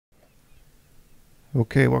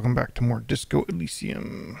Okay, welcome back to more Disco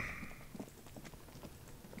Elysium.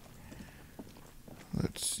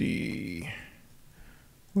 Let's see.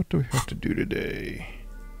 What do we have to do today?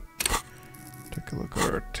 Take a look at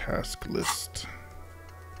our task list.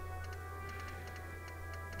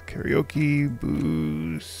 Karaoke,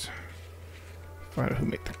 booze. Find out who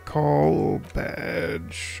made the call.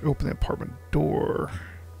 Badge. Open the apartment door.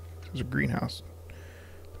 There's a greenhouse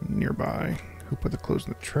nearby. Who put the clothes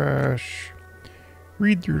in the trash?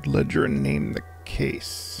 Read your ledger and name the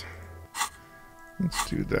case. Let's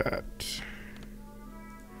do that.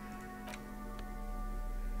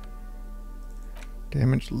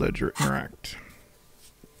 Damaged ledger, interact.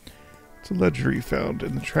 It's a ledger you found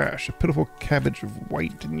in the trash. A pitiful cabbage of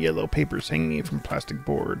white and yellow papers hanging from a plastic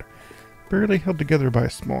board, barely held together by a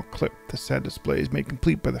small clip. The sad display is made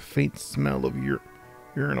complete by the faint smell of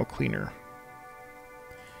urinal cleaner.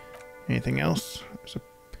 Anything else? There's a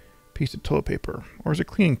piece of toilet paper. Or is it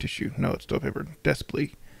cleaning tissue? No, it's toilet paper.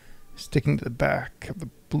 Desperately sticking to the back of the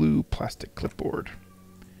blue plastic clipboard.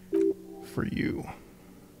 For you.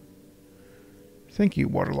 Thank you,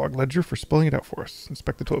 waterlogged ledger, for spelling it out for us.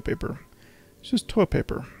 Inspect the toilet paper. It's just toilet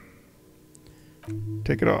paper.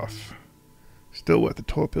 Take it off. Still wet, the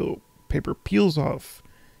toilet paper peels off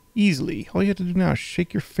easily. All you have to do now is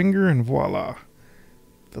shake your finger and voila.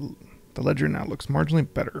 The ledger now looks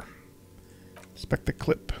marginally better. Inspect the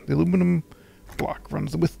clip. The aluminum block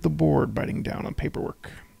runs the width of the board, biting down on paperwork.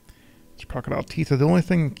 Its crocodile teeth are the only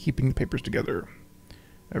thing keeping the papers together.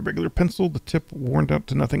 A regular pencil, the tip worn down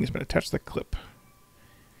to nothing, has been attached to the clip.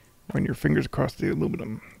 Run your fingers across the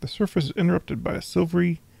aluminum. The surface is interrupted by a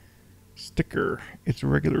silvery sticker. It's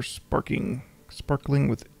regular sparkling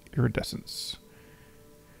with iridescence.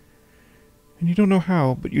 And you don't know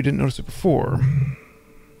how, but you didn't notice it before.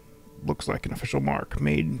 Looks like an official mark,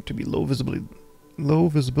 made to be low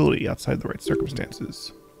visibility outside the right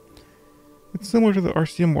circumstances. It's similar to the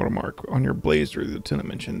RCM watermark on your blazer the lieutenant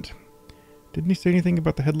mentioned. Didn't he say anything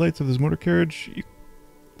about the headlights of his motor carriage?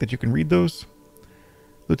 That you can read those?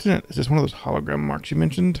 Lieutenant, is this one of those hologram marks you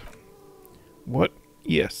mentioned? What?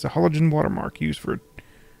 Yes, a halogen watermark used for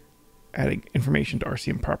adding information to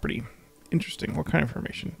RCM property. Interesting. What kind of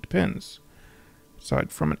information? Depends.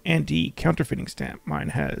 Aside from an anti-counterfeiting stamp, mine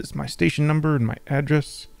has my station number and my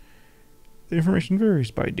address. The information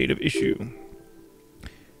varies by date of issue.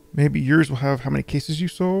 Maybe yours will have how many cases you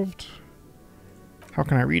solved? How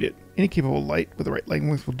can I read it? Any capable light with the right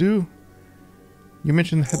length will do. You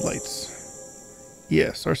mentioned the headlights.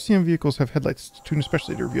 Yes, our CM vehicles have headlights tuned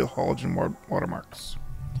especially to reveal halogen watermarks.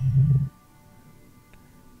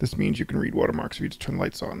 This means you can read watermarks if you just turn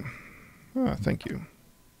lights on. Ah, thank you.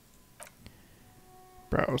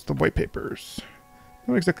 Browse the white papers.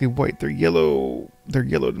 Not exactly white, they're yellow. They're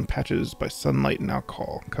yellowed in patches by sunlight and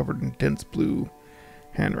alcohol, covered in dense blue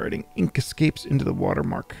handwriting. Ink escapes into the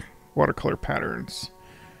watercolor patterns,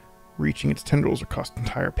 reaching its tendrils across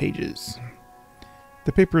entire pages.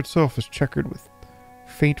 The paper itself is checkered with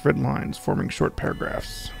faint red lines forming short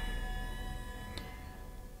paragraphs.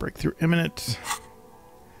 Breakthrough imminent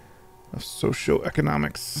of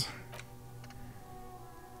socioeconomics.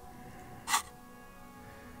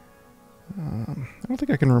 I don't think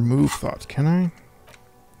I can remove thoughts, can I?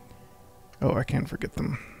 Oh, I can forget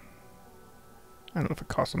them. I don't know if it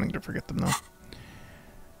costs something to forget them, though.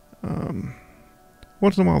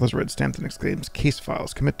 Once in a while, there's a red stamp that exclaims, case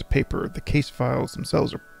files, commit to paper. The case files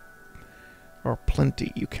themselves are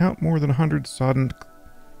plenty. You count more than 100 sodden,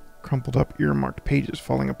 crumpled up, earmarked pages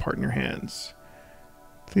falling apart in your hands.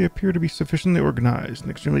 They appear to be sufficiently organized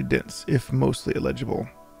and extremely dense, if mostly illegible.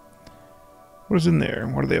 What is in there?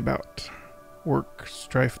 What are they about? Work,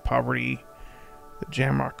 strife, poverty, the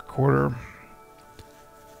Jamrock Quarter.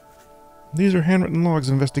 These are handwritten logs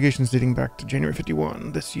of investigations dating back to January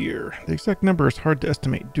 51, this year. The exact number is hard to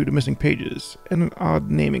estimate due to missing pages and an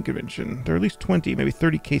odd naming convention. There are at least 20, maybe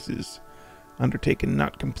 30 cases undertaken,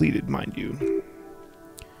 not completed, mind you.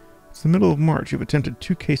 It's the middle of March. You've attempted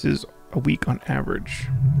 2 cases a week on average.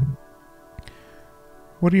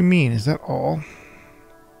 What do you mean? Is that all?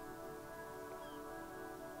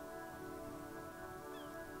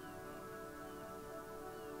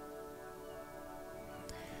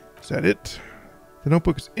 Is that it? The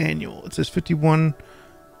notebook is annual. It says 51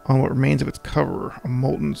 on what remains of its cover, a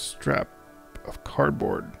molten strap of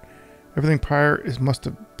cardboard. Everything prior must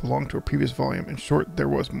have belonged to a previous volume. In short, there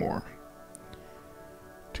was more.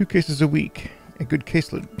 2 cases a week. A good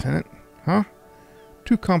case, Lieutenant. Huh?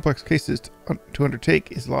 2 complex cases to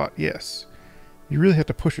undertake is a lot, yes. You really have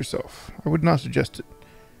to push yourself. I would not suggest it,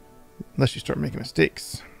 unless you start making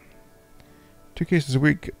mistakes. 2 cases a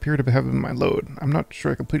week appear to have been my load. I'm not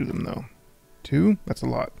sure I completed them, though. 2? That's a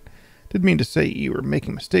lot. Didn't mean to say you were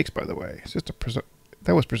making mistakes, by the way. It's just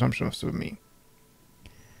that was presumptuous of me.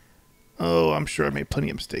 Oh, I'm sure I made plenty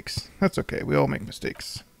of mistakes. That's okay. We all make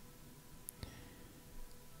mistakes.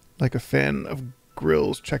 Like a fan of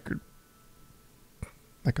grills checkered...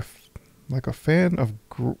 Like a fan of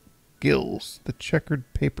gills, the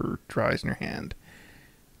checkered paper dries in your hand.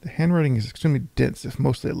 The handwriting is extremely dense, if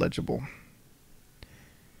mostly illegible.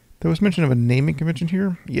 There was mention of a naming convention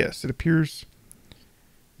here? Yes, it appears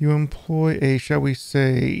you employ a, shall we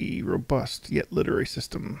say, robust yet literary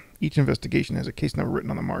system. Each investigation has a case number written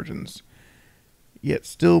on the margins. Yet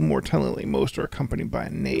still more tellingly, most are accompanied by a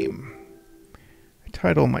name. A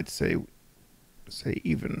title might say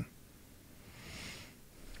even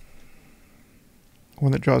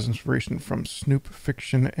one that draws inspiration from Snoop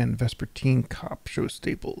Fiction and Vespertine Cop show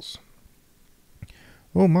staples.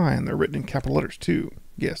 Oh my, and they're written in capital letters too.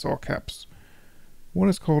 Yes, all caps. One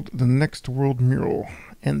is called The Next World Mural,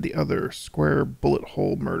 and the other Square Bullet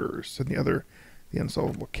Hole Murders, and the other The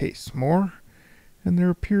Unsolvable Case. More? And there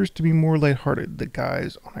appears to be more lighthearted. The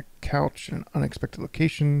guys on a couch in an unexpected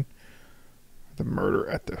location, the murder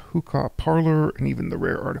at the hookah parlor, and even the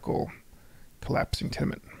rare article, Collapsing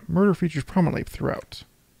Tenement. Murder features prominently throughout.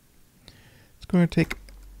 It's going to take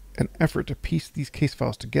an effort to piece these case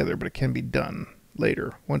files together, but it can be done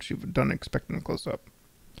later, once you've done expecting them close up.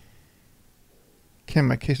 Can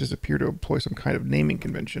my cases appear to employ some kind of naming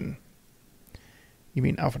convention? You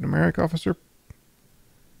mean alphanumeric, officer?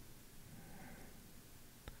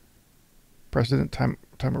 Precedent, time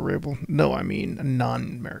arrival? No, I mean a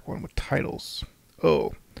non-numeric one with titles.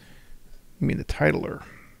 Oh, you mean the titler?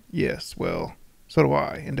 Yes, well, so do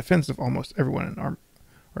I. In defense of almost everyone in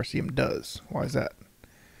RCM does. Why is that?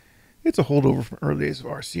 It's a holdover from early days of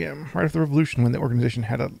RCM, right after the revolution when the organization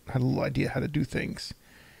had a little idea how to do things.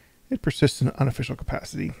 It persists in an unofficial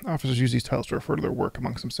capacity. Officers use these titles to refer to their work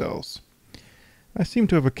amongst themselves. I seem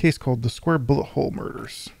to have a case called the Square Bullet Hole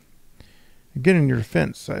Murders. Again, in your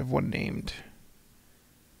defense, I have one named.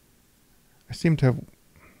 Again,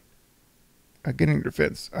 in your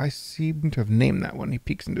defense, I seem to have named that one. He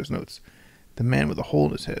peeks into his notes. The man with a hole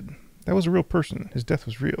in his head. That was a real person. His death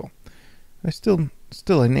was real. I still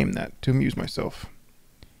I named that to amuse myself.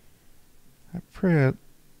 I pray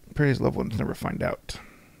his loved ones never find out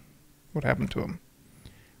what happened to him.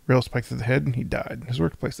 Rail spiked through the head and he died. His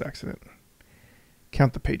workplace accident.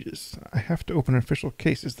 Count the pages. I have to open an official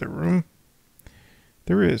case. Is there room?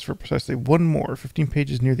 There is, for precisely one more. 15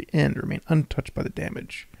 pages near the end remain untouched by the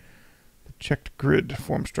damage. The checked grid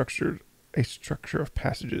forms a structure of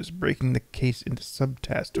passages, breaking the case into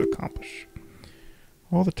subtasks to accomplish.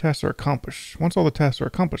 All the tasks are accomplished. Once all the tasks are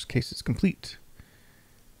accomplished, case is complete.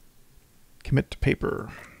 Commit to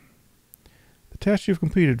paper. The tasks you have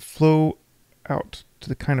completed flow out to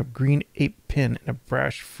the kind of green ape pen in a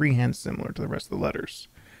brash freehand similar to the rest of the letters.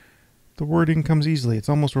 The wording comes easily. It's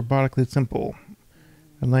almost robotically simple.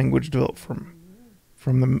 A language developed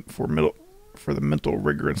for the mental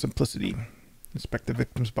rigor and simplicity. Inspect the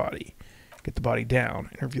victim's body. Get the body down.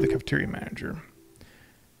 Interview the cafeteria manager.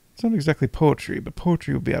 It's not exactly poetry, but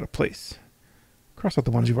poetry would be out of place. Cross out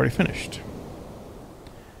the ones you've already finished.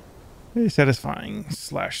 A satisfying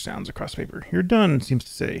slash sounds across paper. You're done, seems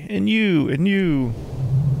to say. And you.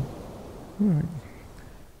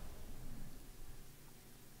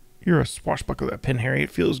 You're a swashbuckler with that pen, Harry.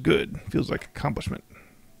 It feels good. Feels like accomplishment.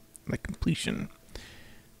 Like completion.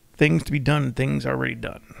 Things to be done, things already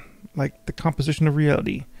done. Like the composition of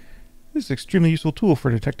reality. This is an extremely useful tool for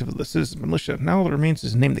a detective of the citizen militia. Now all that remains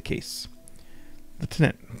is name the case.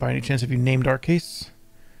 Lieutenant, by any chance have you named our case?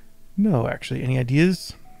 No, actually. Any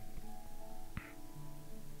ideas?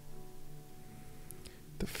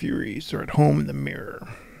 The Furies are at home in the mirror.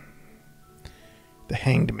 The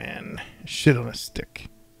Hanged Man. Shit on a stick.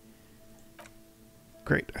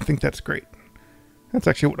 Great. I think that's great. That's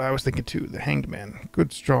actually what I was thinking too. The Hanged Man.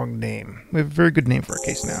 Good, strong name. We have a very good name for our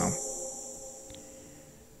case now.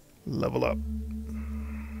 Level up.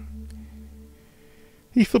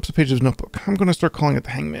 He flips a page of his notebook. I'm going to start calling it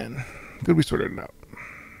the Hangman. Good, we sorted it out.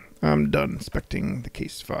 I'm done inspecting the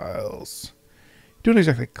case files. You don't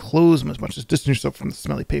exactly close them as much as distance yourself from the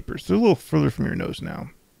smelly papers. They're a little further from your nose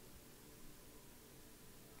now.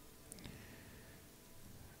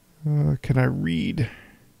 Can I read?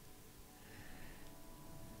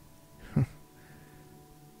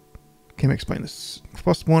 Kim explain this.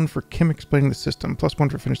 +1 for Kim explaining the system.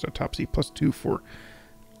 +1 for finished autopsy. +2 for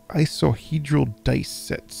isohedral dice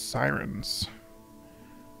set sirens.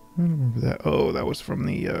 I don't remember that. Oh, that was from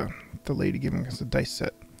the lady giving us a dice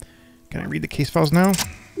set. Can I read the case files now?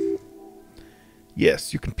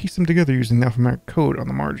 Yes, you can piece them together using the alphanumeric code on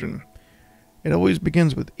the margin. It always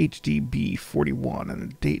begins with HDB 41 and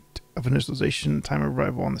the date of initialization, time of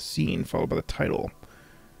arrival on the scene, followed by the title.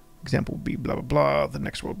 Example would be blah blah blah, the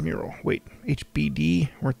next world mural. Wait, HBD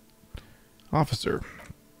or officer?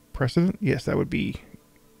 Precedent? Yes, that would be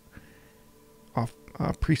off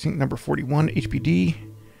precinct number 41, HBD.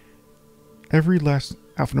 Every last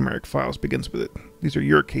alphanumeric files begins with it. These are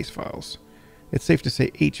your case files. It's safe to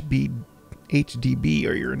say HDB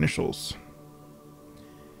are your initials.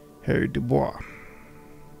 Harry Dubois.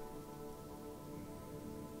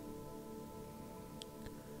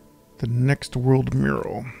 The next world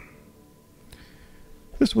mural.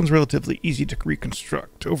 This one's relatively easy to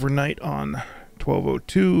reconstruct. Overnight on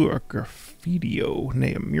 1202, a graffitio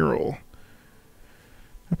named mural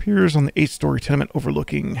appears on the 8-story tenement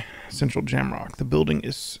overlooking central Jamrock. The building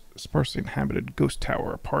is a sparsely inhabited ghost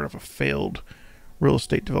tower, a part of a failed real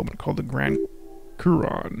estate development called the Grand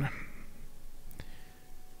Couronne.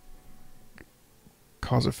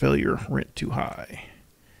 Cause of failure, rent too high.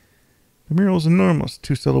 The mural is enormous.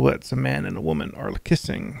 2 silhouettes, a man and a woman, are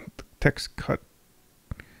kissing.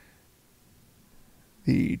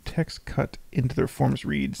 The text cut into their forms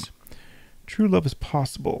reads, "True love is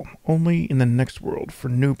possible only in the next world for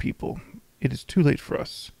new people. It is too late for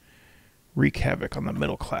us. Wreak havoc on the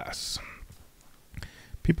middle class."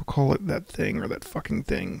 People call it that thing or that fucking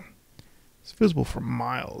thing. It's visible for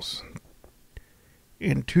miles.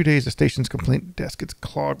 In 2 days, the station's complaint desk gets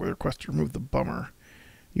clogged with requests to remove the bummer.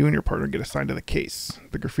 You and your partner get assigned to the case.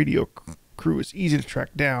 The graffiti crew is easy to track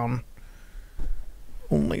down.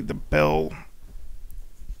 Only the bell...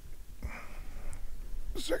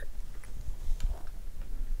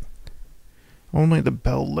 Only the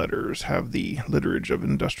bell letters have the litterage of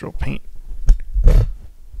industrial paint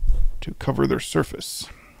to cover their surface.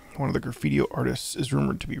 One of the graffiti artists is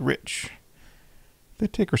rumored to be rich. They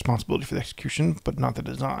take responsibility for the execution, but not the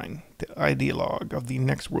design. The ideologue of the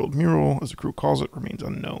next world mural, as the crew calls it, remains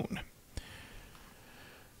unknown.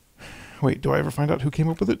 Wait, do I ever find out who came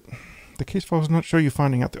up with it? The case file does not show you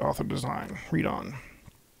finding out the author design. Read on.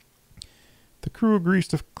 The crew agrees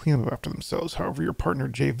to clean up after themselves. However, your partner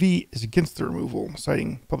JV is against the removal,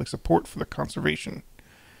 citing public support for the conservation.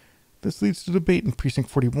 This leads to debate in Precinct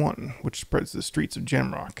 41, which spreads the streets of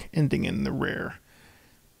Jamrock, ending in the rare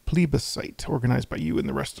plebiscite organized by you and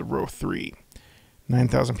the rest of Row 3.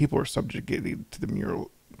 9,000 people are subjugated to the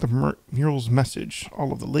mural's message.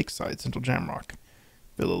 All of the lakeside Central Jamrock,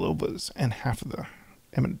 Villalobos, and half of the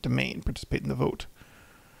eminent domain participate in the vote.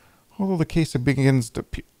 Although the case begins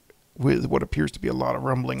with what appears to be a lot of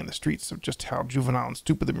rumbling in the streets of just how juvenile and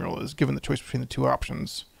stupid the mural is, given the choice between the 2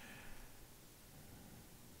 options.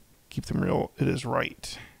 Keep the mural, it is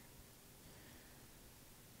right.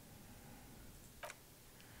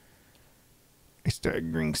 A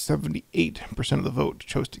staggering 78% of the vote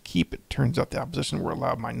chose to keep it. Turns out the opposition were a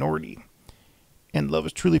loud minority. And love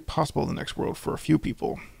is truly possible in the next world for a few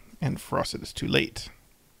people, and for us it is too late.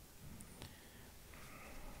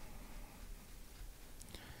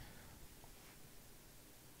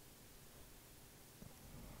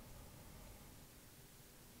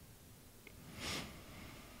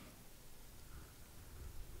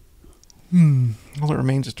 All that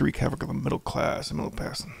remains is to wreak havoc on the middle class and middle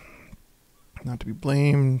class. Not to be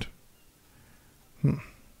blamed. It's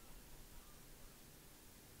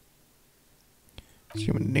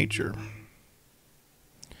human nature.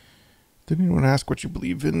 Did anyone ask what you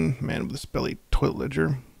believe in? Man with a spelly toilet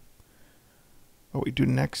ledger. What we do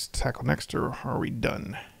next, tackle next, or are we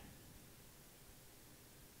done?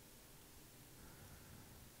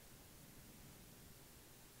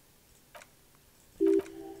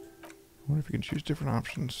 I wonder if you can choose different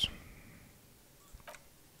options.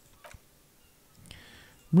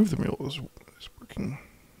 Move the mural is working.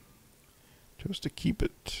 Chose to keep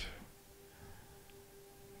it.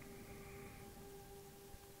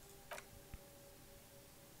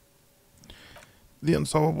 The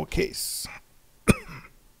unsolvable case.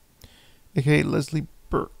 AKA Leslie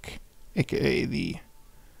Burke, AKA the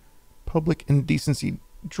public indecency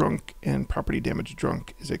drunk and property damage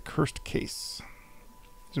drunk, is a cursed case.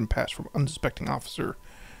 It's been passed from unsuspecting officer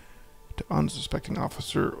to unsuspecting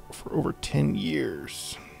officer for over 10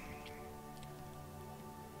 years.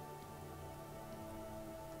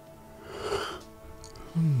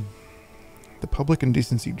 The public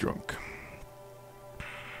indecency drunk.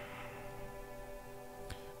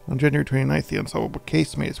 On January 29th, the unsolvable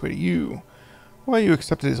case made its way to you. Why you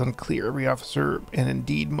accept it is unclear. Every officer, and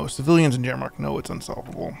indeed most civilians in Jamrock, know it's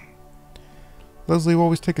unsolvable. Leslie will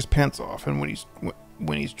always take his pants off, and when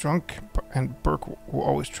he's drunk, and Burke will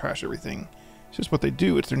always trash everything. It's just what they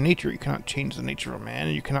do. It's their nature. You cannot change the nature of a man,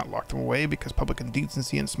 and you cannot lock them away because public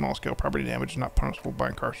indecency and small-scale property damage is not punishable by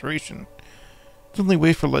incarceration. There's only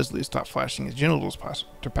way for Leslie to stop flashing his genitals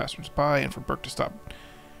to passers-by and for Burke to stop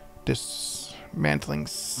dismantling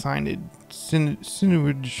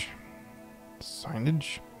signage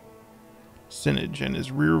and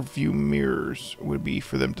his rear view mirrors would be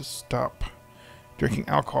for them to stop drinking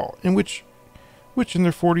alcohol, in which in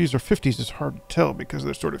their 40s or 50s is hard to tell because of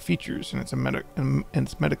their sort of features, and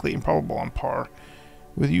it's medically improbable on par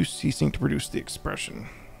with you ceasing to produce the expression.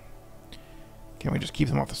 Can't we just keep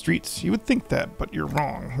them off the streets? You would think that, but you're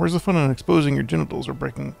wrong. Where's the fun in exposing your genitals or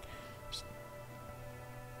breaking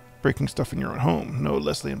stuff in your own home? No,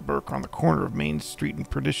 Leslie and Burke are on the corner of Main Street and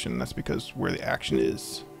Perdition. That's because where the action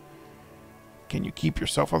is. Can you keep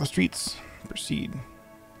yourself off the streets? Proceed.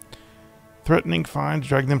 Threatening fines,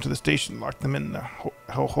 drag them to the station, lock them in the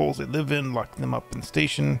hellholes they live in, lock them up in the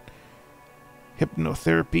station,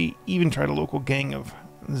 hypnotherapy, even tried a local gang of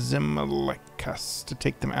Zemalikas to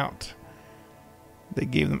take them out. They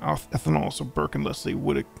gave them ethanol so Burke and Leslie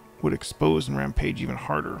would expose and rampage even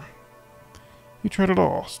harder. You tried it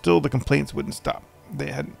all. Still, the complaints wouldn't stop.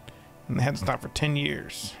 They hadn't stopped for 10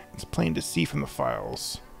 years. It's plain to see from the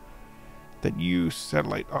files that you,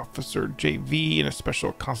 Satellite Officer JV, and a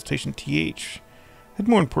Special Consultation TH, had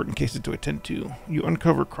more important cases to attend to. You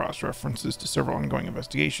uncover cross-references to several ongoing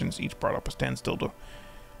investigations, each brought up a standstill to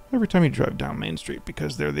every time you drive down Main Street,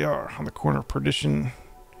 because there they are, on the corner of Perdition.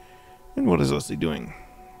 And what is Leslie doing?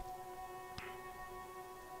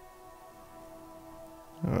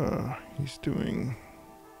 He's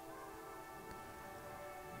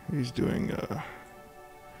doing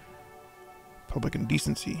public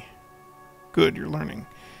indecency. Good, you're learning.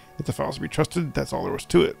 If the files to be trusted, that's all there was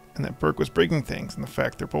to it. And that Burke was breaking things, and the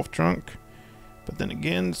fact they're both drunk. But then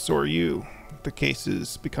again, so are you. The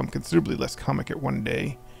cases become considerably less comic at one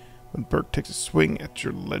day when Burke takes a swing at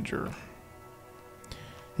your ledger.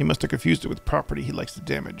 He must have confused it with property he likes to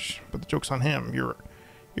damage. But the joke's on him. You're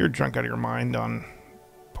drunk out of your mind on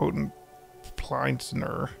potent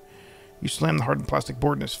Pleinsteiner. You slam the hardened plastic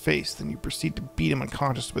board in his face, then you proceed to beat him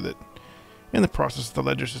unconscious with it. In the process, the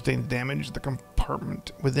ledger sustains damage. The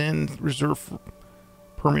compartment within, reserved for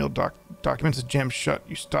permeable documents, is jammed shut.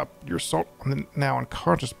 You stop your assault on the now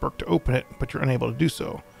unconscious Burke to open it, but you're unable to do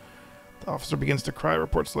so. The officer begins to cry,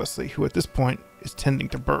 reports Leslie, who at this point is tending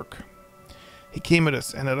to Burke. He came at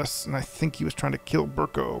us, and I think he was trying to kill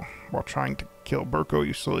Burko. While trying to kill Burko,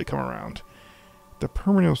 you slowly come around. The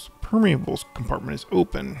permeables compartment is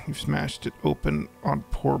open. You've smashed it open on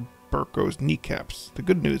poor Burko's kneecaps. The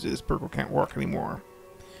good news is Burko can't walk anymore.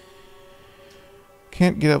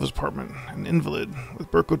 Can't get out of his apartment. An invalid. With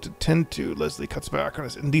Burko to tend to, Leslie cuts back on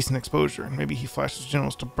his indecent exposure. Maybe he flashes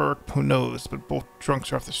genitals to Burke, who knows, but both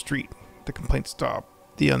drunks are off the street. The complaints stop.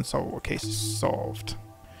 The unsolvable case is solved.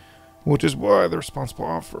 Which is why the responsible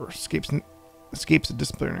officer escapes a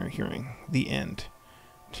disciplinary hearing. The end.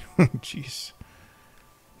 Jeez.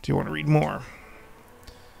 Do you want to read more?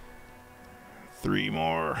 3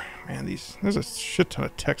 more. Man, there's a shit ton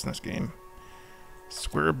of text in this game.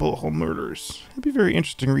 Square bullet hole murders. It'd be very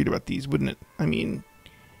interesting to read about these, wouldn't it? I mean,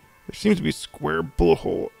 there seems to be a square bullet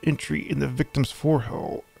hole entry in the victim's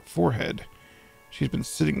forehead. She's been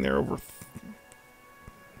sitting there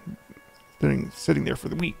sitting there for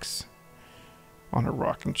the weeks. On her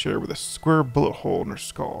rocking chair with a square bullet hole in her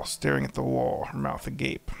skull, staring at the wall, her mouth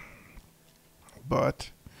agape.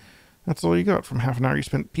 But that's all you got. From half an hour you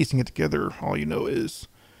spent piecing it together, all you know is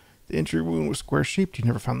the entry wound was square-shaped, you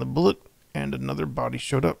never found the bullet, and another body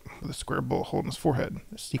showed up with a square bullet hole in his forehead.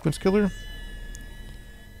 A sequence killer?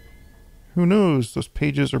 Who knows? Those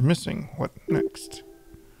pages are missing. What next?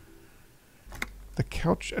 The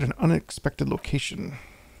couch at an unexpected location.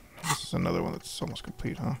 This is another one that's almost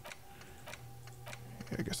complete, huh?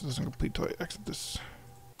 Yeah, I guess it doesn't complete till I exit this.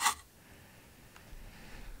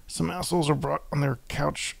 Some assholes brought their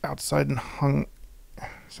couch outside and hung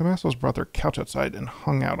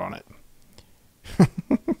out on it.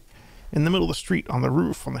 In the middle of the street, on the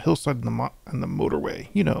roof, on the hillside, and the motorway.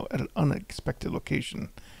 You know, at an unexpected location.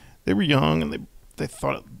 They were young, and they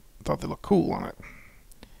thought they looked cool on it.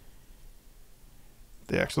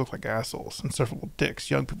 They actually looked like assholes, insufferable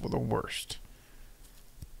dicks. Young people are the worst.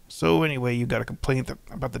 So anyway, you got a complaint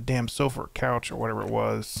about the damn sofa or couch or whatever it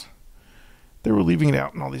was. They were leaving it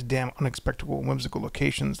out in all these damn unexpected whimsical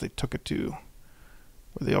locations they took it to,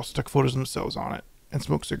 where they also took photos of themselves on it, and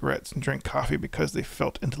smoked cigarettes and drank coffee because they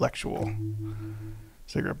felt intellectual.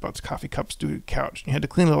 Cigarette butts, coffee cups, stupid couch. You had to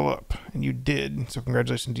clean it all up, and you did, so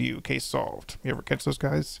congratulations to you. Case solved. You ever catch those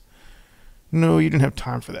guys? No, you didn't have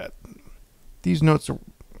time for that. These notes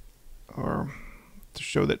are to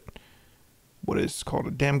show that what is called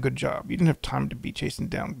a damn good job. You didn't have time to be chasing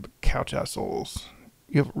down the couch assholes.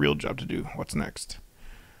 You have a real job to do. What's next?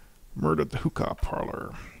 Murder at the hookah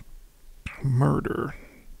parlor. Murder.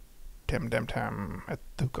 Tam at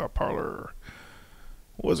the hookah parlor.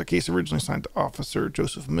 Was a case originally assigned to Officer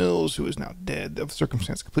Joseph Mills, who is now dead, of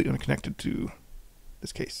circumstance completely unconnected to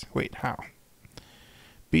this case. Wait, how?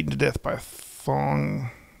 Beaten to death by a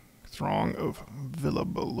throng of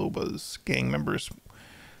Villalobos gang members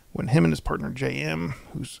when him and his partner J.M.,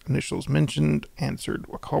 whose initials mentioned, answered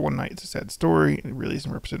a call one night. It's a sad story, and it really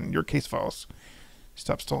isn't represented in your case files.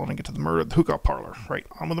 Stop stalling and get to the murder at the hookah parlor. Right,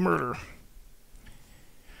 on with the murder.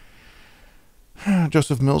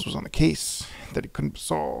 Joseph Mills was on the case that he couldn't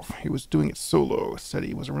solve. He was doing it solo. Said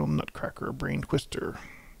he was a real nutcracker, a brain twister.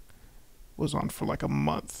 Was on for like a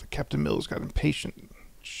month. Captain Mills got impatient.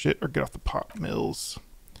 Shit or get off the pot, Mills.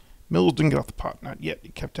 Mills didn't get off the pot, not yet. He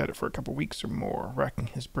kept at it for a couple weeks or more, racking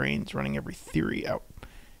his brains, running every theory out.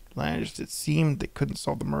 As it seemed, they couldn't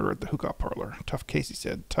solve the murder at the hookah parlor. Tough case, he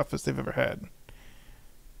said. Toughest they've ever had.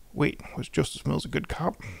 Wait, was Joseph Mills a good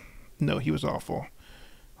cop? No, he was awful.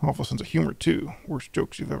 Awful sense of humor, too. Worst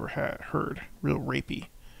jokes you've ever heard. Real rapey.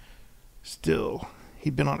 Still,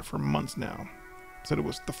 he'd been on it for months now. Said it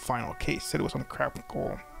was the final case. Said it was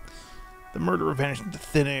uncritical. The murderer vanished into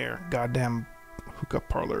thin air. Goddamn hookah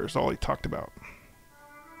parlor is all he talked about.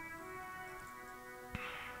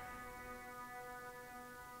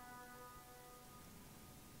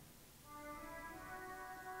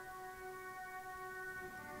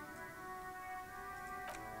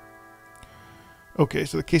 Okay,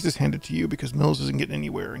 so the case is handed to you because Mills isn't getting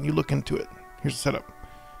anywhere, and you look into it. Here's the setup.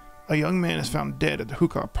 A young man is found dead at the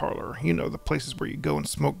hookah parlor. You know, the places where you go and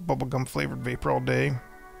smoke bubblegum-flavored vapor all day.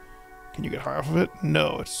 Can you get high off of it?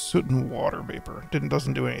 No, it's soot and water vapor.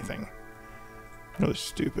 Doesn't do anything. No, it's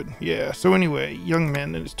stupid. Yeah, so anyway, young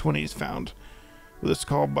man in his 20s found with his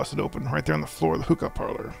skull busted open right there on the floor of the hookah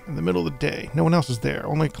parlor. In the middle of the day. No one else is there.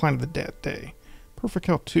 Only a client of the day. Perfect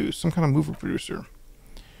health, too. Some kind of movie producer.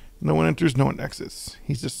 No one enters, no one exits.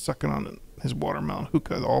 He's just sucking on his watermelon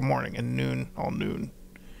hookah all morning and all noon.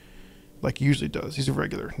 Like he usually does. He's a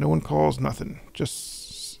regular. No one calls, nothing.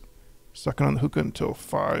 Just sucking on the hookah until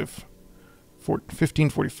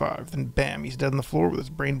 15:45. Then bam, he's dead on the floor with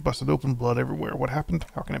his brain busted open, blood everywhere. What happened?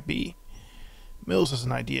 How can it be? Mills has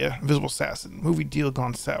an idea. Invisible assassin. Movie deal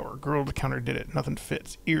gone sour. Girl at the counter did it. Nothing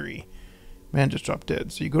fits. Eerie. Man just dropped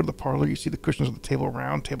dead. So you go to the parlor, you see the cushions of the table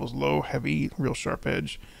round. Table's low, heavy, real sharp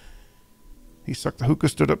edge. He sucked the hookah,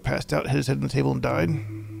 stood up, passed out, hit his head on the table, and died.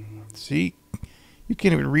 See? You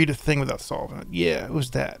can't even read a thing without solving it. Yeah, it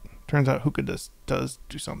was that. Turns out hookah does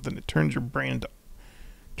do something. It turns off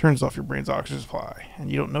your brain's oxygen supply,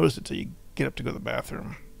 and you don't notice it till you get up to go to the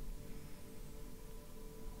bathroom.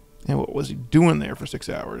 And what was he doing there for 6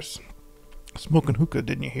 hours? Smoking hookah,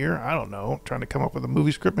 didn't you hear? I don't know. Trying to come up with a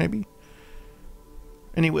movie script, maybe?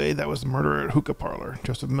 Anyway, that was the murder at hookah parlor.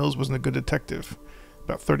 Joseph Mills wasn't a good detective.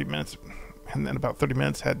 About 30 minutes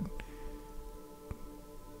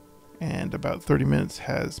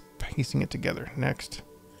has piecing it together. Next.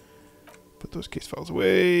 Put those case files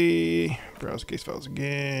away. Browse case files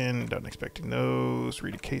again. Done expecting those.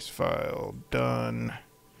 Read a case file. Done.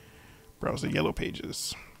 Browse the yellow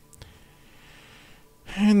pages.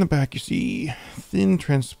 In the back you see thin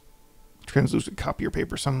translucent copier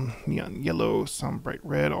paper, some neon yellow, some bright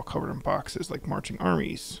red, all covered in boxes like marching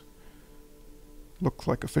armies. Look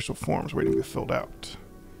like official forms waiting to be filled out.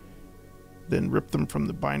 Then rip them from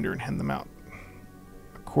the binder and hand them out.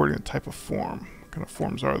 According to the type of form. What kind of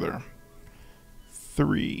forms are there?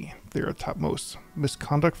 3. They are topmost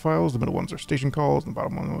misconduct files. The middle ones are station calls. And the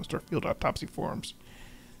bottom ones are field autopsy forms.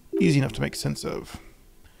 Easy enough to make sense of.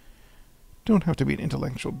 Don't have to be an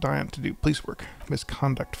intellectual giant to do police work.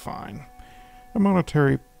 Misconduct fine. A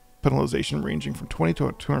monetary penalization ranging from 20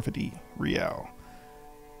 to 250 real.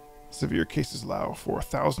 Severe cases allow for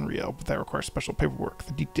 1,000 real, but that requires special paperwork.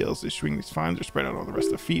 The details issuing these fines are spread out on the rest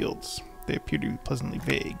of the fields. They appear to be pleasantly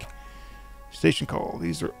vague. Station call.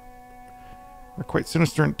 These are quite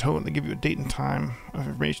sinister in tone. They give you a date and time of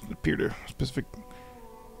information that appear to specified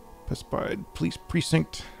police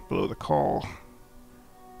precinct below the call.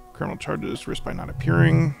 Criminal charges risk by not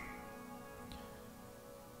appearing.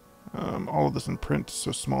 All of this in print,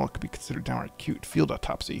 so small it could be considered downright cute. Field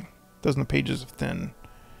autopsy. Dozen of pages of thin.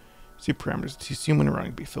 See parameters to see when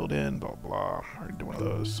running to be filled in, blah, blah. Already did one of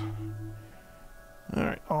those.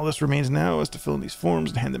 Alright, all this remains now is to fill in these forms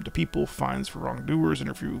and hand them to people. Fines for wrongdoers,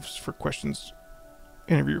 interview requests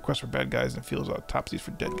for bad guys, and fields autopsies for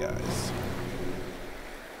dead guys.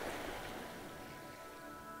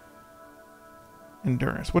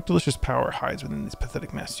 Endurance. What delicious power hides within this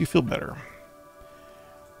pathetic mess? You feel better.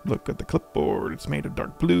 Look at the clipboard. It's made of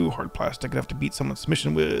dark blue, hard plastic, enough to beat someone's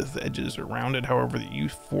submission with. The edges are rounded, however, the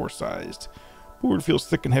U4-sized. Board feels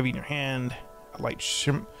thick and heavy in your hand. A light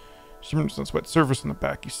shimmers on its wet surface. On the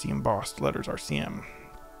back, you see embossed letters RCM.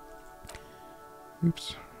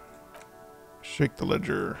 Oops. Shake the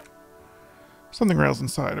ledger. Something rattles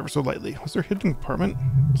inside, ever so lightly. Was there a hidden compartment?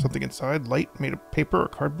 Something inside? Light, made of paper or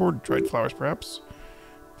cardboard? Dried flowers, perhaps?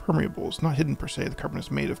 Permeables. Not hidden per se. The carbon is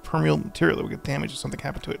made of permeable material that would get damaged if something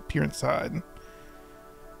happened to it. Peer inside.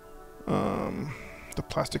 The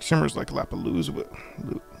plastic shimmers like Lapalooza.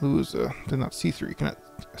 Did not see through. You cannot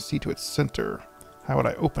see to its center. How would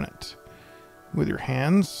I open it? With your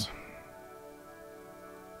hands?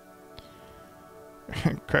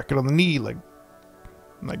 Crack it on the knee like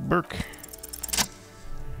Burke.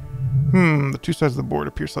 The two sides of the board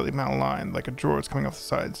appear slightly malaligned, like a drawer is coming off the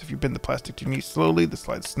sides. If you bend the plastic to your knee slowly, the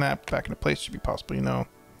slides snap back into place. Should be possible, you know.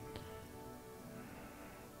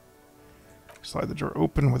 Slide the drawer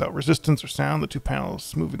open without resistance or sound. The two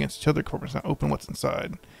panels move against each other. Compartment's not open. What's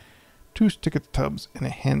inside? 2 ticket tubs and a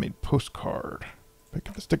handmade postcard. Pick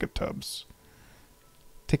up the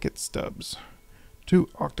ticket stubs. 2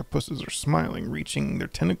 octopuses are smiling, reaching their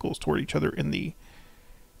tentacles toward each other in the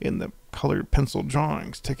colored pencil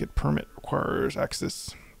drawings. Ticket permit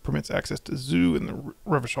permits access to zoo in the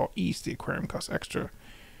Revachol East. The aquarium costs extra.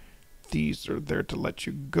 These are there to let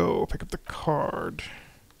you go. Pick up the card.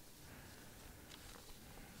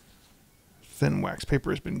 Thin wax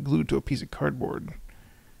paper has been glued to a piece of cardboard.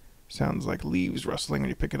 Sounds like leaves rustling when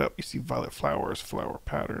you pick it up. You see violet flowers, flower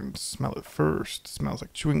patterns. Smell it first. Smells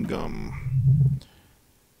like chewing gum.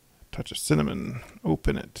 Touch of cinnamon.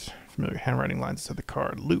 Open it. Familiar handwriting lines inside the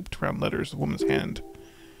card. Looped round letters. A woman's hand.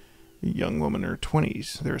 A young woman in her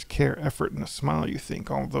 20s. There is care, effort, and a smile, you think,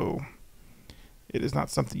 although it is not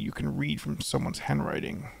something you can read from someone's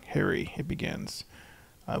handwriting. Harry, it begins.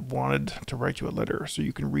 I wanted to write you a letter so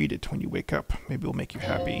you can read it when you wake up. Maybe it'll make you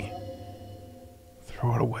happy.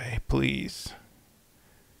 Throw it away, please.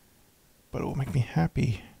 But it will make me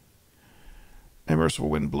happy. A merciful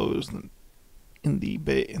wind blows in the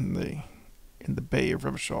bay of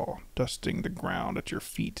Revachol, dusting the ground at your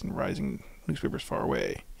feet and rising newspapers far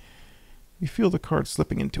away. You feel the card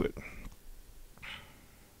slipping into it.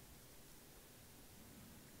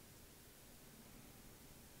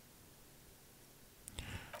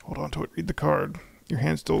 Hold on to it. Read the card. Your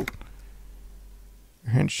hands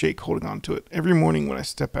shake holding on to it. Every morning when I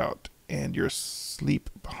step out and you're asleep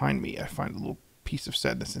behind me, I find a little piece of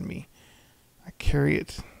sadness in me. I carry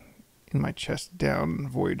it in my chest down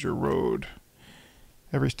Voyager Road.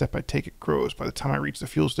 Every step I take, it grows. By the time I reach the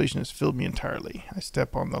fuel station, it's filled me entirely. I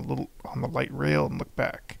step on the light rail and look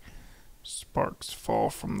back. Sparks fall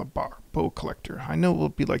from the bow collector. I know it will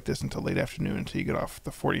be like this until late afternoon, until you get off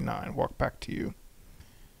the 49. Walk back to you.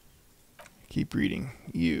 Keep reading.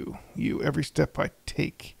 You. Every step I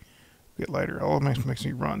take get lighter. All it makes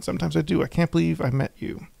me run. Sometimes I do. I can't believe I met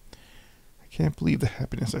you. I can't believe the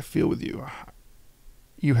happiness I feel with you.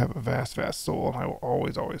 You have a vast, vast soul, and I will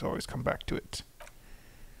always, always, always come back to it.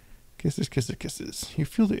 Kisses, kisses, kisses. You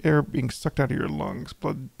feel the air being sucked out of your lungs.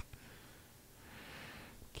 Blood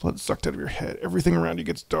sucked out of your head. Everything around you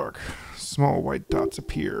gets dark. Small white dots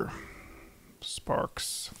appear.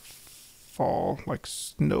 Sparks fall like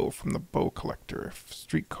snow from the bow collector.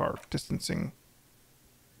 Streetcar distancing.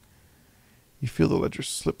 You feel the ledger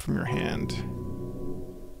slip from your hand.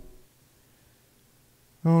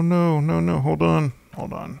 Oh no, hold on.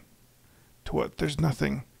 To what? There's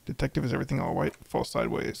nothing. Detective, is everything all white? Fall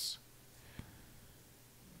sideways.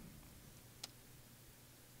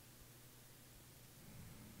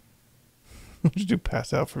 Did you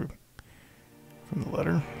pass out from the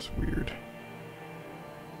letter? It's weird.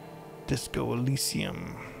 Disco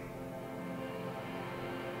Elysium.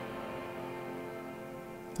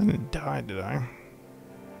 I didn't die, did I?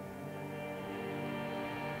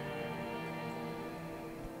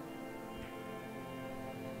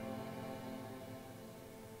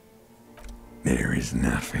 There is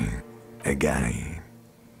nothing again.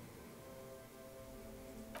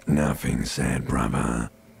 Nothing, sad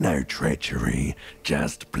brother. No treachery,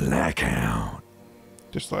 just blackout.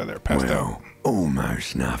 Just lie there, passed out.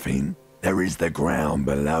 Almost nothing. There is the ground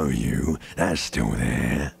below you, that's still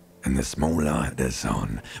there. And the small light that's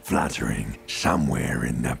on, fluttering somewhere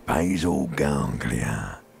in the basal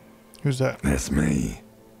ganglia. Who's that? That's me.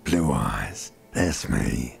 Blue eyes, that's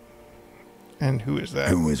me. And who is that?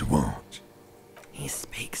 Who is what? He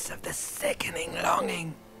speaks of the sickening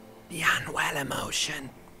longing, the unwell emotion.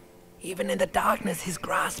 Even in the darkness, he's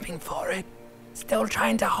grasping for it. Still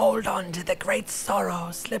trying to hold on to the great sorrow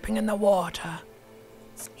slipping in the water.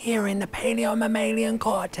 Here in the paleomammalian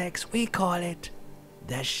cortex, we call it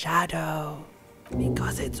the shadow,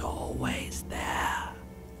 because it's always there.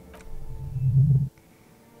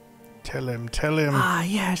 Tell him, tell him. Ah,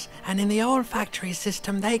 yes, and in the olfactory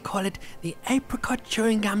system, they call it the apricot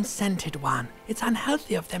chewing gum scented one. It's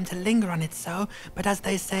unhealthy of them to linger on it so, but as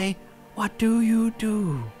they say, what do you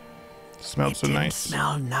do? Smelled so It didn't nice.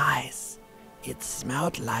 smell nice. It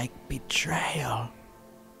smelled like betrayal.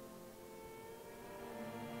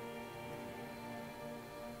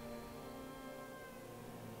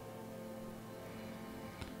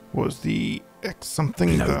 Was the X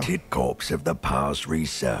something the... Bloated corpse of the past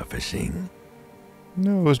resurfacing.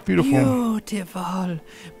 No, it was beautiful. Beautiful.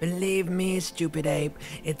 Believe me, stupid ape,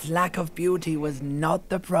 its lack of beauty was not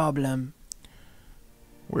the problem.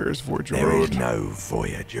 Where's Voyager There Road? is no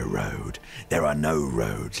Voyager Road. There are no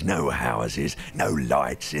roads, no houses, no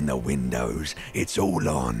lights in the windows. It's all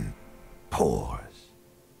on pause.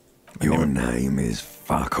 Your name is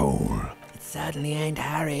fuck all. It certainly ain't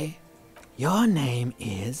Harry. Your name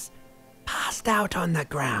is passed out on the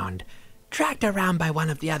ground, dragged around by one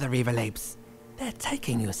of the other evil apes. They're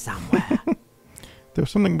taking you somewhere. There was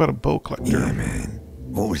something about a bow collector. Yeah, man.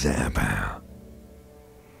 What was that about?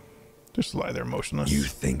 Just lie there motionless. You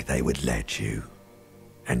think they would let you?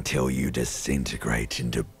 Until you disintegrate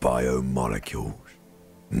into biomolecules?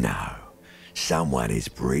 No. Someone is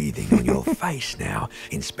breathing on your face now,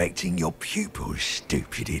 inspecting your pupils,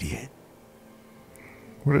 stupid idiot.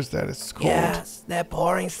 What is that? It's called... Yes, they're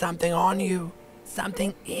pouring something on you,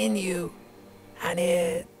 something in you, and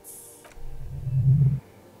it's...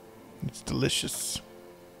 It's delicious.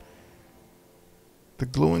 The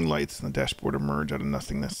glowing lights in the dashboard emerge out of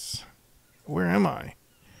nothingness. Where am I?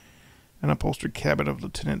 An upholstered cabin of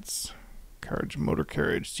lieutenant's carriage, motor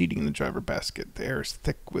carriage, seating in the driver basket. The air is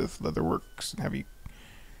thick with leatherworks, and heavy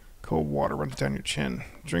cold water runs down your chin.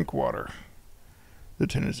 Drink water. The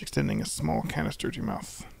lieutenant is extending a small canister to your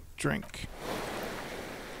mouth. Drink.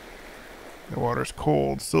 The water is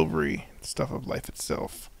cold, silvery, the stuff of life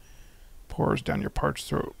itself. Pours down your parched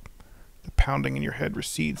throat. The pounding in your head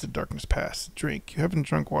recedes, the darkness passes. Drink. You haven't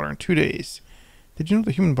drunk water in 2 days. Did you know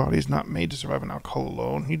the human body is not made to survive on alcohol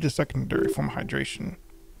alone? You need a secondary form of hydration.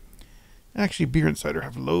 Actually, beer and cider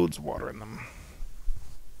have loads of water in them.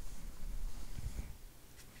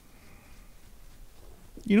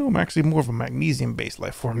 You know, I'm actually more of a magnesium-based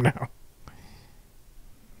life form now.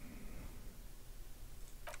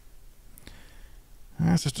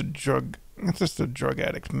 That's just a drug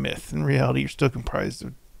addict myth. In reality, you're still comprised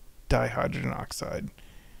of dihydrogen oxide,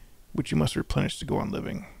 which you must replenish to go on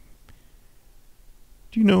living.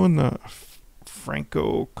 Do you know in the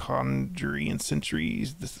Franco-Condrian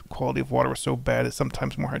centuries, the quality of water was so bad it's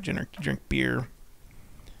sometimes more hygienic to drink beer?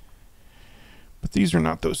 But these are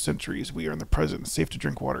not those centuries. We are in the present. It's safe to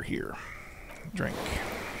drink water here. Drink.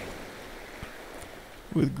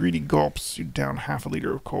 With greedy gulps, you down half a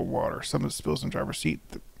liter of cold water. Some of it spills in the driver's seat.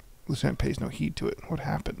 The lieutenant pays no heed to it. What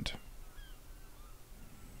happened?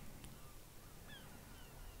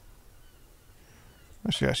 I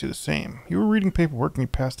should ask you the same. You were reading paperwork and you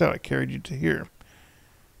passed out. I carried you to here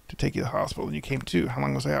to take you to the hospital, and you came to. How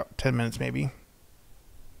long was I out? 10 minutes, maybe.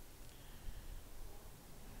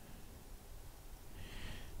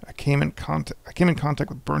 I came in contact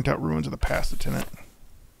with burnt-out ruins of the past, Lieutenant.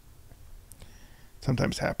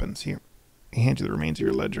 Sometimes happens. He hands you the remains of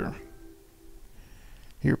your ledger.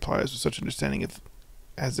 He replies with such understanding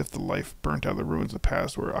as if the life burnt out of the ruins of the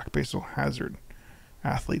past were an occupational hazard.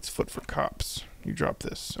 Athlete's foot for cops. You drop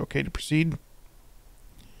this. Okay to proceed?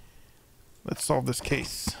 Let's solve this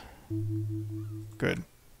case. Good.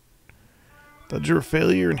 Ledger of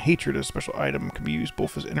failure and hatred as a special item can be used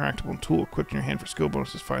both as an interactable and tool equipped in your hand for skill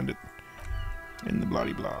bonuses. Find it in the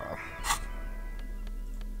blah-de-blah.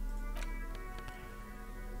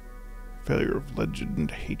 Failure of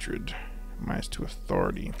legend hatred. -2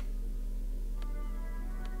 authority.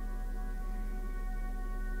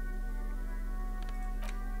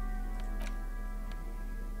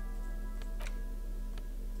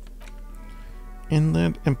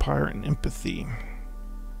 Inland Empire and Empathy.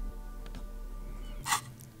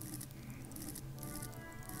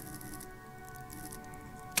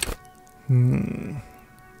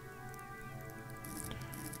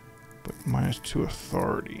 But -2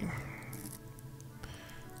 authority.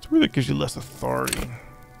 It's weird that gives you less authority.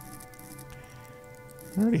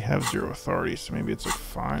 I already have 0 authority, so maybe it's like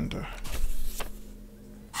fine to...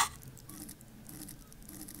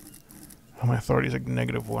 Oh, my authority is like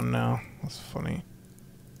 -1 now. That's funny.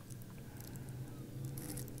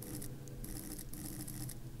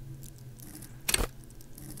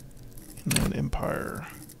 Roman Empire.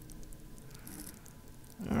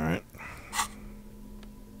 Alright.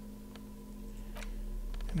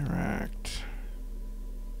 Interact.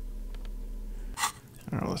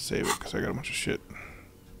 Alright, let's save it because I got a bunch of shit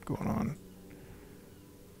going on.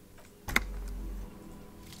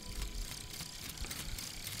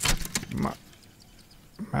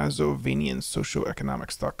 Mazovanian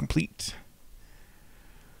socio-economic thought complete.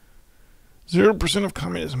 0% of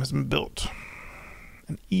communism has been built.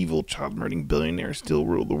 An evil, child-murdering billionaire still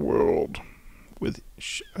rule the world with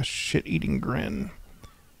a shit-eating grin.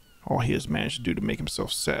 All he has managed to do to make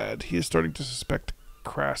himself sad. He is starting to suspect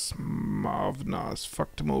Krasmavnas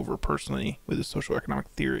fucked him over personally with his socio-economic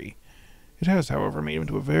theory. It has, however, made him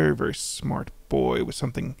into a very, very smart boy with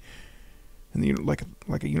something in the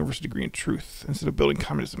like a university degree in truth. Instead of building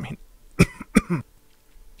communism,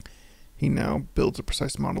 he now builds a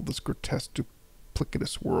precise model of this grotesque,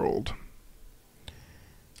 duplicitous world.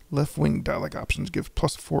 Left-wing dialogue options give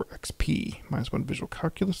 +4 XP, -1 visual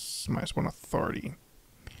calculus, -1 authority.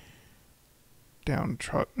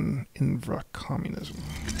 Downtrodden infra communism.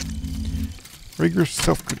 Rigorous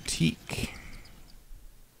self-critique.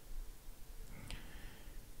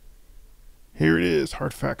 Here it is,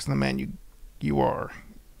 hard facts on the man you are.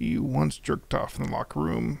 You once jerked off in the locker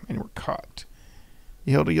room and were caught.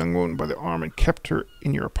 You held a young woman by the arm and kept her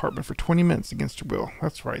in your apartment for 20 minutes against her will.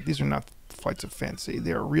 That's right, these are not flights of fancy.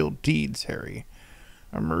 They are real deeds, Harry.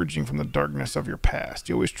 Emerging from the darkness of your past.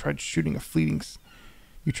 You tried shooting a fleeting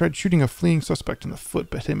suspect in the foot,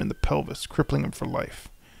 but hit him in the pelvis, crippling him for life.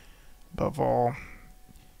 Above all,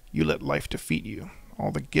 you let life defeat you.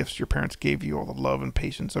 All the gifts your parents gave you, all the love and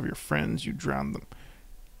patience of your friends, you drowned them.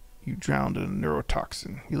 You drowned in a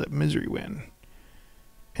neurotoxin. You let misery win.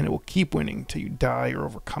 And it will keep winning till you die or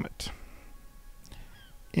overcome it.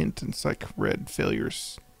 Int and Psych Red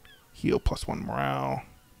failures heal +1 morale.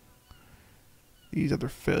 These other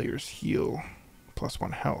failures heal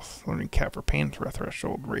 +1 health. Learning Cat for pain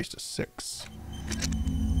threshold raised to 6.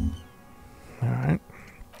 Alright.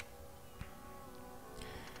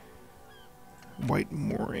 White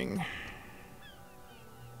mooring.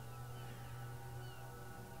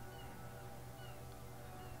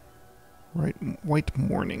 White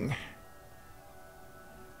morning.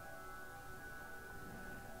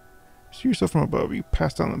 See yourself from above. You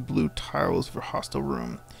pass down the blue tiles of a hostile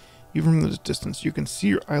room. Even from this distance, you can see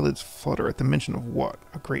your eyelids flutter at the mention of what?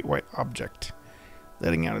 A great white object,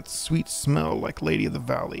 letting out its sweet smell like Lady of the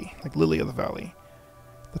Valley, like Lily of the Valley.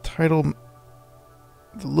 The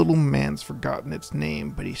little man's forgotten its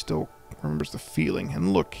name, but he still remembers the feeling.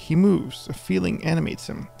 And look, he moves. A feeling animates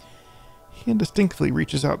him. He indistinctly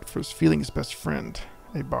reaches out for his feeling's best friend,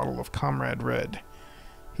 a bottle of Comrade Red.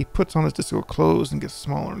 He puts on his disco clothes and gets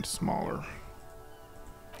smaller and smaller.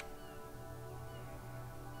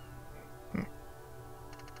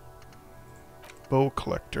 Bow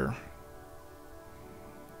collector.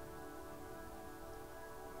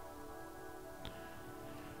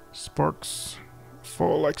 Sparks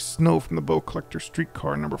fall like snow from the bow collector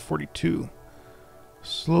streetcar number 42.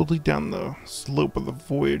 Slowly down the slope of the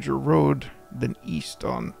Voyager Road, then east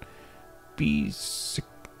on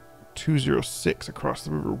B206 across the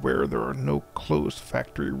river where there are no closed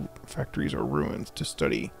factories or ruins to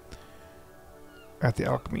study. At the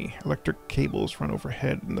alchemy, electric cables run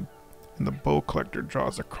overhead and the bow collector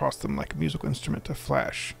draws across them like a musical instrument to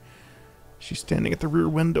flash. She's standing at the rear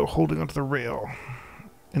window holding onto the rail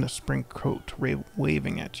in a spring coat,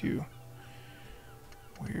 waving at you.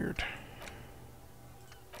 Weird.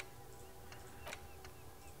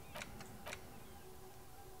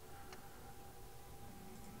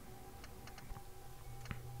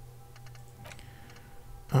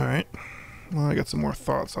 Alright. Well, I got some more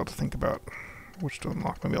thoughts I'll have to think about which to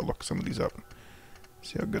unlock. Maybe I'll look some of these up.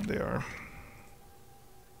 See how good they are.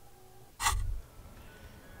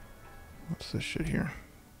 What's this shit here?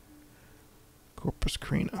 Corpus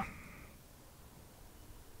Carina.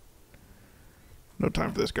 No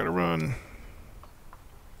time for this, gotta run.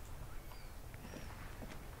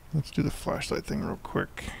 Let's do the flashlight thing real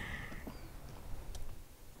quick.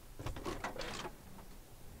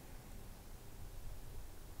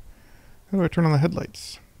 How do I turn on the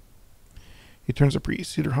headlights? He turns the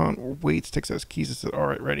precursor on, waits, takes out his keys and says,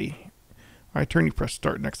 alright, ready. I turn, you press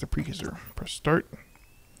start next to the precursor. Press start.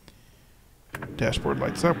 Dashboard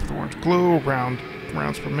lights up with an orange glow.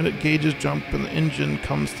 Rounds per minute gauges jump and the engine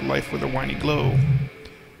comes to life with a whiny glow.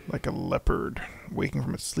 Like a leopard waking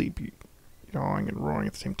from its sleep, yawing and roaring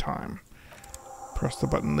at the same time. Press the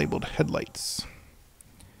button labeled headlights.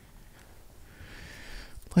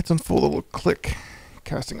 Lights unfold a little click,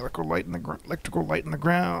 casting electrical light in the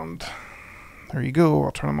ground. There you go,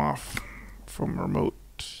 I'll turn them off from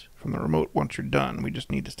the remote once you're done. We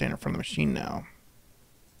just need to stand in front of the machine now.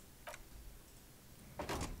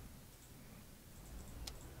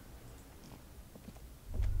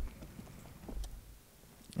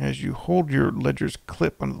 As you hold your ledger's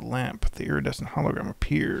clip under the lamp, the iridescent hologram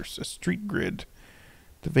appears, a street grid,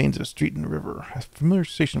 the veins of a street and a river. A familiar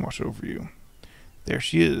station washes over you. There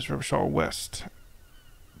she is, Revachol West.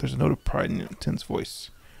 There's a note of pride in Tin's voice.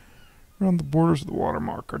 Around the borders of the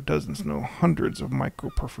watermark are dozens, no hundreds of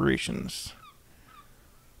micro-perforations.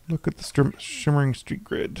 Look at the shimmering street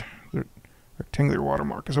grid. The rectangular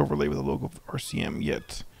watermark is overlaid with the logo of RCM,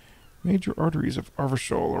 yet major arteries of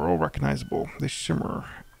Revachol are all recognizable. They shimmer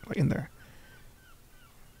in their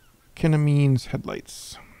Kinamine's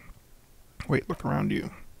headlights. Wait, look around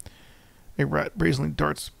you. A rat brazenly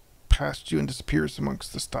darts past you and disappears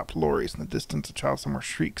amongst the stopped lorries. In the distance, a child somewhere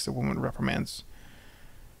shrieks. A woman reprimands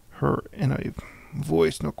her in a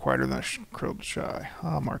voice no quieter than a curled shy.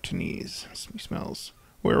 Ah, Martinez. He smells.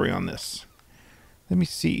 Where are we on this? Let me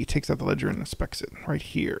see. He takes out the ledger and inspects it. Right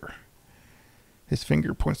here. His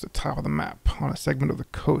finger points to the top of the map, on a segment of the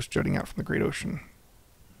coast jutting out from the great ocean.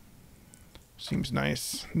 Seems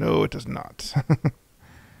nice. No, it does not.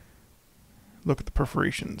 Look at the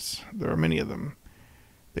perforations. There are many of them.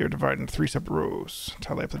 They are divided into 3 separate rows.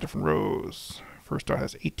 Tally up the different rows. First dot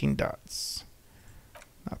has 18 dots.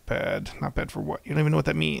 Not bad. Not bad for what? You don't even know what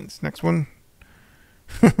that means. Next one?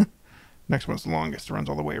 Next one's the longest. It runs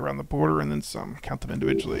all the way around the border and then some. Count them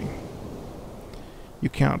individually. You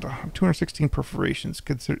count 216 perforations,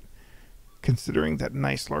 considering that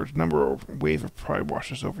nice large number. A wave of pride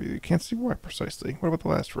washes over you. You can't see why precisely. What about the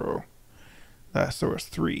last row? Last row is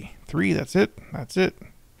 3. 3, that's it? That's it.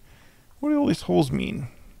 What do all these holes mean?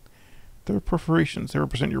 They're perforations. They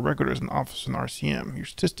represent your record as an officer in RCM, your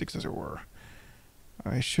statistics, as it were.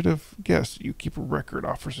 I should have guessed you keep a record,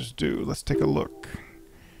 officers do. Let's take a look.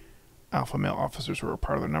 Alpha male officers who are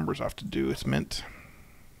part of their numbers often do. It's meant.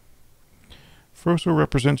 Froso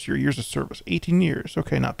represents your years of service. 18 years.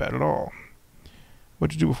 Okay, not bad at all.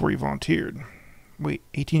 What'd you do before you volunteered? Wait,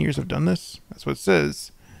 18 years I've done this? That's what it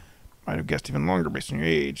says. Might have guessed even longer based on your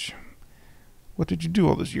age. What did you do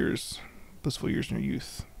all those years? Blissful years in your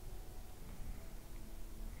youth.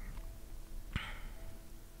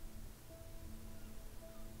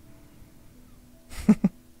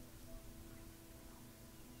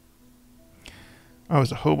 I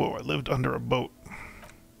was a hobo. I lived under a boat.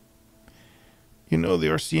 You know, the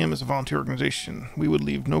RCM is a volunteer organization. We would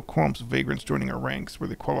leave no qualms of vagrants joining our ranks where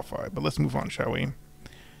they qualify. But let's move on, shall we?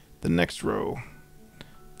 The next row,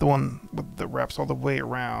 the one that wraps all the way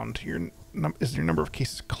around, is your number of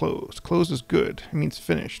cases closed. Closed is good. It means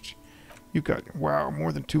finished. You've got, wow,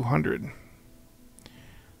 more than 200.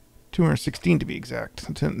 216 to be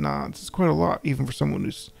exact. Nah, this is quite a lot, even for someone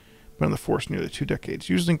who's been on the force nearly 2 decades.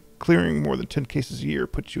 Usually clearing more than 10 cases a year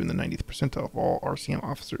puts you in the 90th percentile of all RCM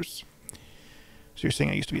officers. So you're saying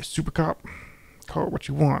I used to be a super cop? Call it what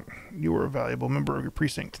you want. You were a valuable member of your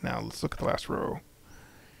precinct. Now let's look at the last row.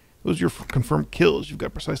 Those are your confirmed kills. You've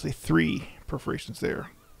got precisely 3 perforations there.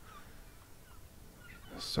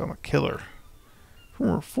 So I'm a killer.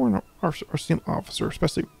 For an RCM officer,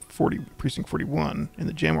 especially Precinct 41 in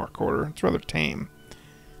the Jammark Quarter, it's rather tame.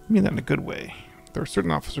 I mean that in a good way. There are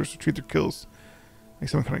certain officers who treat their kills like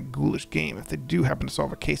some kind of ghoulish game. If they do happen to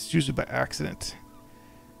solve a case, it's usually by accident.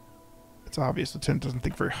 It's obvious the Lieutenant doesn't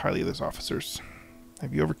think very highly of those officers.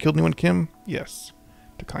 Have you ever killed anyone, Kim? Yes.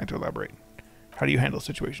 Decline to elaborate. How do you handle the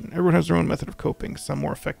situation? Everyone has their own method of coping, some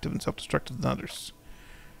more effective and self-destructive than others.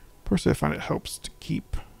 Personally, I find it helps to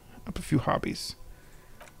keep up a few hobbies.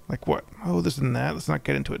 Like what? Oh, this and that. Let's not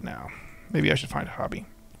get into it now. Maybe I should find a hobby.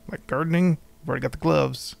 Like gardening? I've already got the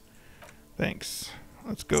gloves. Thanks.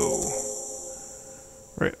 Let's go.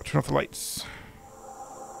 Right, I'll turn off the lights.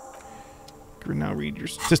 You can now read your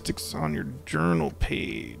statistics on your journal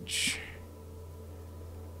page.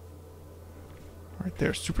 Right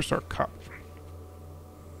there, Superstar Cop.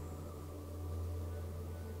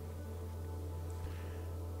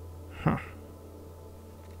 Huh.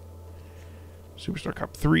 Superstar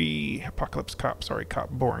Cop 3, Apocalypse Cop, sorry, Cop,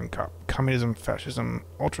 Boring Cop, Communism, Fascism,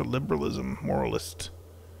 Ultra-Liberalism, Moralist,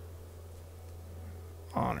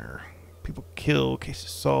 Honor, People Kill, Cases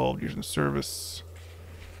Solved, Years in Service.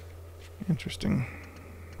 Interesting.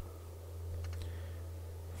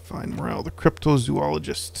 Find Morel, the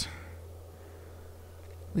Cryptozoologist.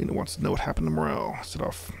 Lena wants to know what happened to Morel. Set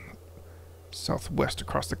off southwest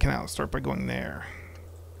across the canal and start by going there.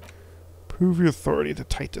 Prove your authority to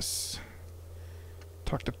Titus.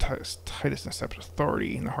 Talk to Titus and establish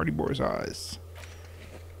authority in the Hardy Boy's eyes.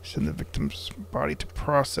 Send the victim's body to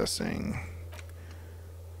processing.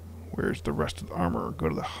 Where's the rest of the armor? Go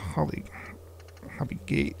to the Hobby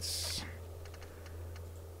Gates.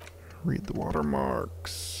 Read the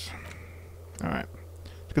watermarks. Alright.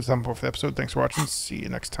 That's a good time for the episode. Thanks for watching. See you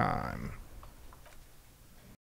next time.